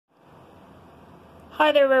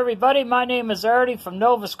Hi there everybody, my name is Ardie from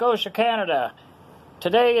Nova Scotia, Canada.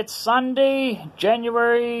 Today it's Sunday,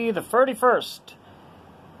 January the 31st.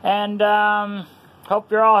 And hope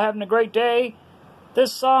you're all having a great day.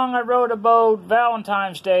 This song I wrote about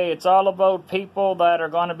Valentine's Day. It's all about people that are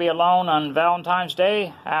going to be alone on Valentine's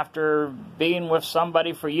Day after being with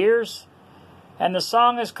somebody for years. And the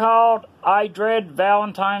song is called I Dread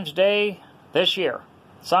Valentine's Day This Year.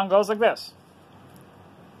 The song goes like this.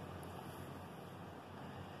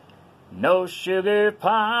 No sugar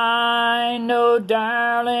pie, no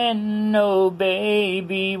darling, no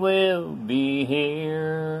baby will be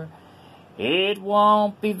here. It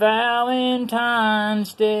won't be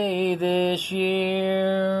Valentine's Day this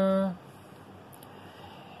year.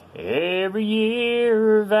 Every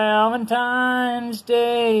year Valentine's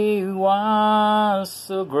Day was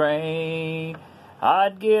so great.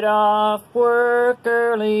 I'd get off work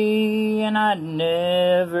early and I'd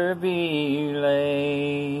never be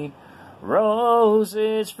late.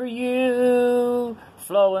 Roses for you,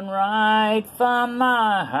 flowing right from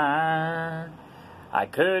my heart. I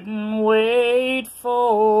couldn't wait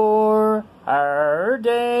for our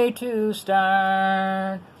day to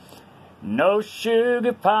start. No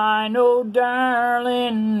sugar pie, no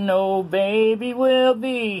darling, no baby will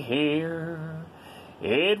be here.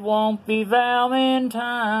 It won't be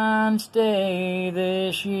Valentine's Day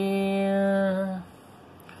this year.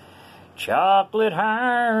 Chocolate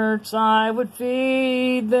hearts, I would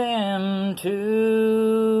feed them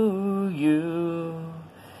to you.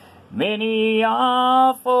 Many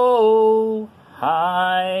awful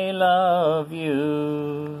I love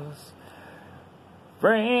yous.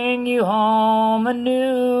 Bring you home a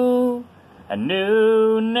new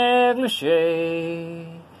negligee.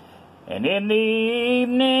 And in the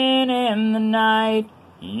evening and the night,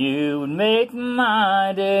 you would make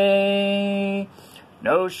my day.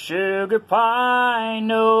 No sugar pie,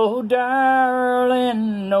 no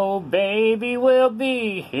darling, no baby will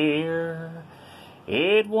be here.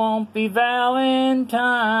 It won't be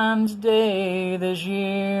Valentine's Day this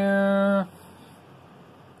year.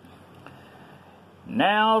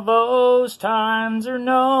 Now those times are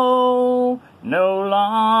no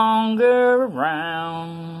longer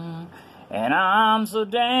around. And I'm so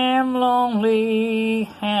damn lonely,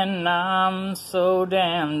 and I'm so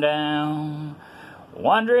damn down.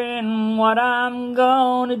 Wondering what I'm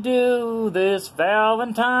gonna do this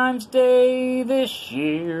Valentine's Day this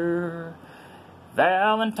year.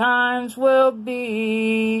 Valentine's will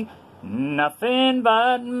be nothing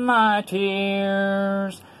but my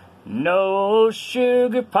tears. No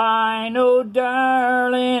sugar pie, no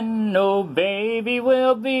darling, no baby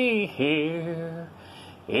will be here.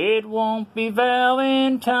 It won't be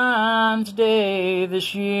Valentine's Day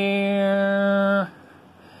this year.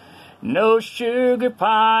 No sugar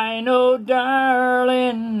pie, no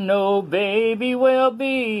darling, no baby will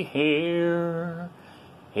be here.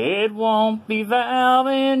 It won't be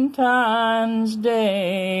Valentine's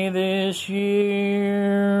Day this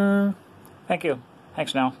year. Thank you.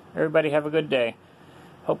 Thanks now. Everybody have a good day.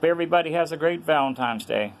 Hope everybody has a great Valentine's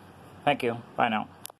Day. Thank you. Bye now.